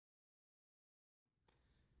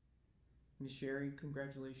Ms. Sheri,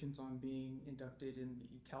 congratulations on being inducted in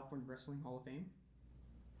the California Wrestling Hall of Fame.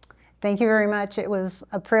 Thank you very much. It was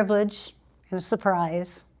a privilege and a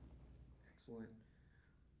surprise. Excellent.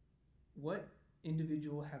 What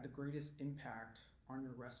individual had the greatest impact on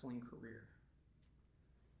your wrestling career?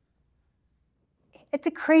 It's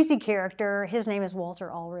a crazy character. His name is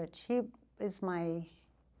Walter Ulrich. He was my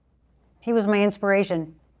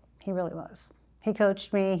inspiration. He really was. He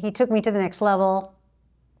coached me. He took me to the next level.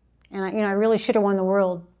 And I really should have won the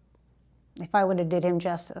world if I would have did him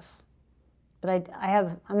justice. But I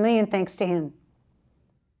have a million thanks to him.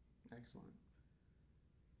 Excellent.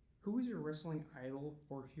 Who was your wrestling idol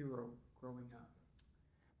or hero growing up?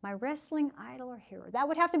 My wrestling idol or hero? That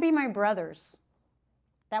would have to be my brothers.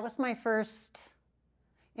 That was my first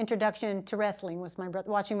introduction to wrestling, was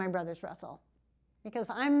watching my brothers wrestle. Because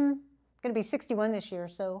I'm going to be 61 this year,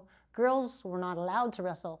 so girls were not allowed to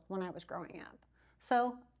wrestle when I was growing up.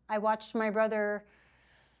 So I watched my brother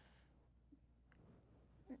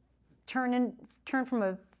turn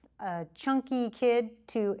from a chunky kid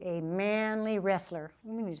to a manly wrestler.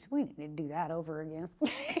 We need to do that over again.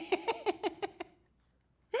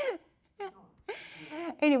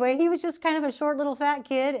 Anyway, he was just kind of a short little fat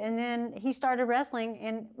kid, and then he started wrestling,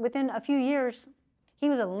 and within a few years, he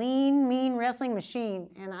was a lean, mean wrestling machine,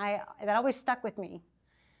 and that always stuck with me.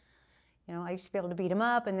 I used to be able to beat him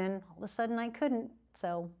up, and then all of a sudden I couldn't.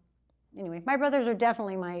 So anyway, my brothers are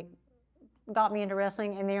definitely got me into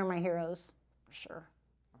wrestling, and they are my heroes, for sure.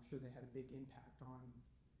 I'm sure they had a big impact on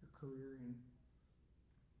your career and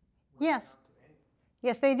yes.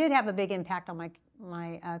 Yes, they did have a big impact on my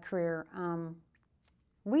career.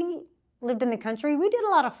 We lived in the country. We did a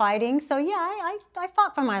lot of fighting, so yeah, I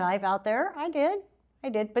fought for my life out there. I did,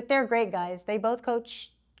 but they're great guys. They both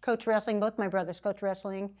coach wrestling. Both my brothers coach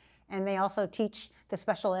wrestling, and they also teach the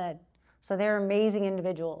special ed. So they're amazing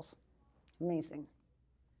individuals. Amazing.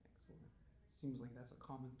 Excellent. Seems like that's a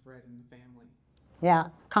common thread in the family. Yeah,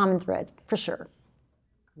 common thread, for sure.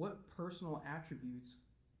 What personal attributes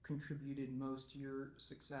contributed most to your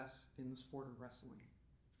success in the sport of wrestling?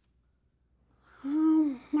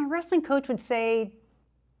 My wrestling coach would say,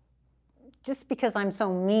 just because I'm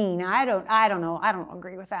so mean, I don't know, I don't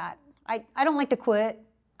agree with that. I don't like to quit.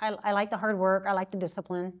 I like the hard work. I like the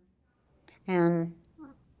discipline. And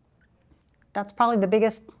that's probably the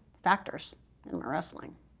biggest factors in my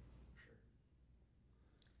wrestling. Sure.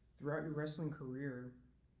 Throughout your wrestling career,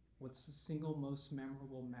 what's the single most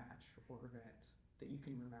memorable match or event that you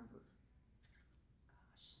can remember?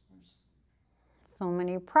 Gosh, there's so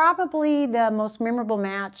many. Probably the most memorable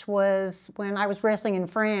match was when I was wrestling in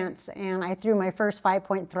France and I threw my first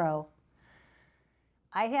 5-point throw.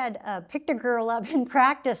 I had picked a girl up in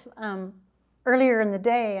practice earlier in the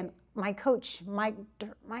day, and my coach, Mike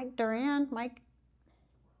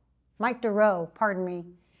Durow, pardon me,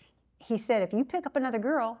 he said, if you pick up another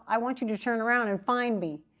girl, I want you to turn around and find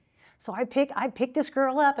me. So I picked this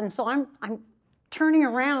girl up, and so I'm turning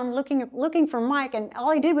around looking for Mike, and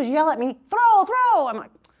all he did was yell at me, throw, throw. I'm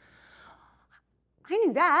like, I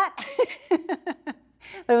knew that.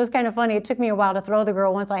 But it was kind of funny. It took me a while to throw the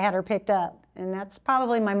girl once I had her picked up, and that's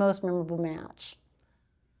probably my most memorable match.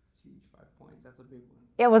 That's huge, 5 points. That's a big one.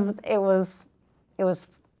 It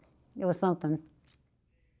was something.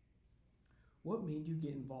 What made you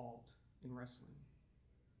get involved in wrestling?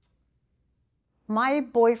 My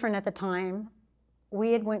boyfriend at the time,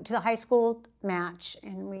 we had went to the high school match,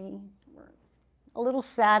 and we were a little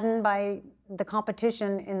saddened by the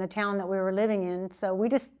competition in the town that we were living in. So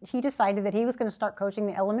he decided that he was going to start coaching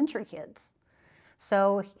the elementary kids.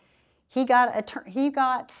 So he got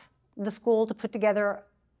the school to put together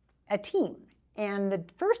a team. And the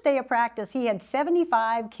first day of practice, he had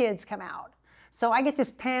 75 kids come out. So I get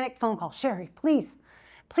this panicked phone call, Sheri, please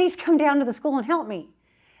come down to the school and help me.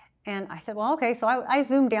 And I said, well, okay. So I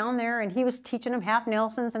zoomed down there, and he was teaching them half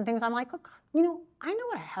Nelsons and things. I'm like, look, I know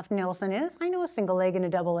what a half Nelson is. I know a single leg and a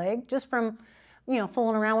double leg just from,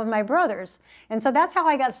 fooling around with my brothers. And so that's how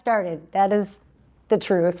I got started. That is the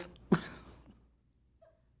truth. That's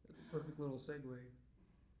a perfect little segue.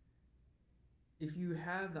 If you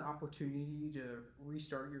had the opportunity to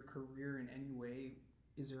restart your career in any way,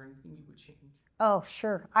 is there anything you would change? Oh,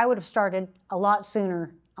 sure. I would have started a lot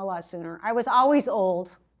sooner, a lot sooner. I was always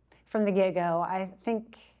old from the get-go. I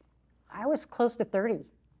think I was close to 30.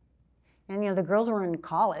 And, the girls were in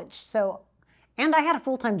college. And I had a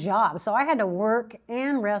full-time job. So I had to work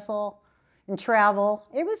and wrestle and travel.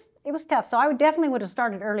 It was tough. So I definitely would have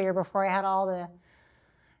started earlier before I had I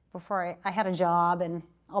had a job and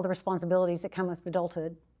all the responsibilities that come with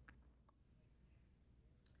adulthood.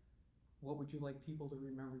 What would you like people to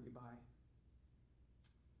remember you by?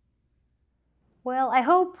 Well, I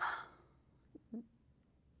hope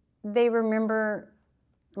they remember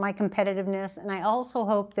my competitiveness, and I also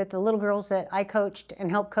hope that the little girls that I coached and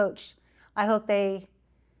helped coach, I hope they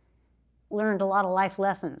learned a lot of life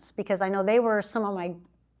lessons, because I know they were some of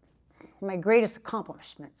my greatest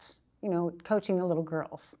accomplishments, you know, coaching the little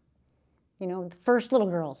girls. You know, the first little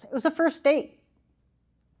girls. It was the first date.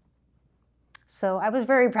 So I was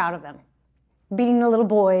very proud of them, beating the little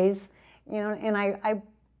boys, you know, and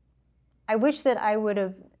I wish that I would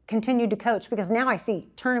have continued to coach, because now I see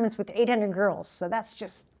tournaments with 800 girls, so that's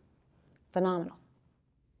just phenomenal.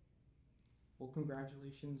 Well,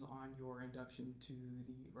 congratulations on your induction to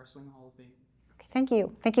the Wrestling Hall of Fame. Okay, thank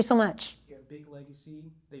you. Thank you so much. You have a big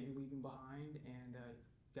legacy that you're leaving behind, and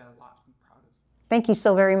got a lot to be proud of. Thank you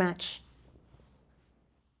so very much.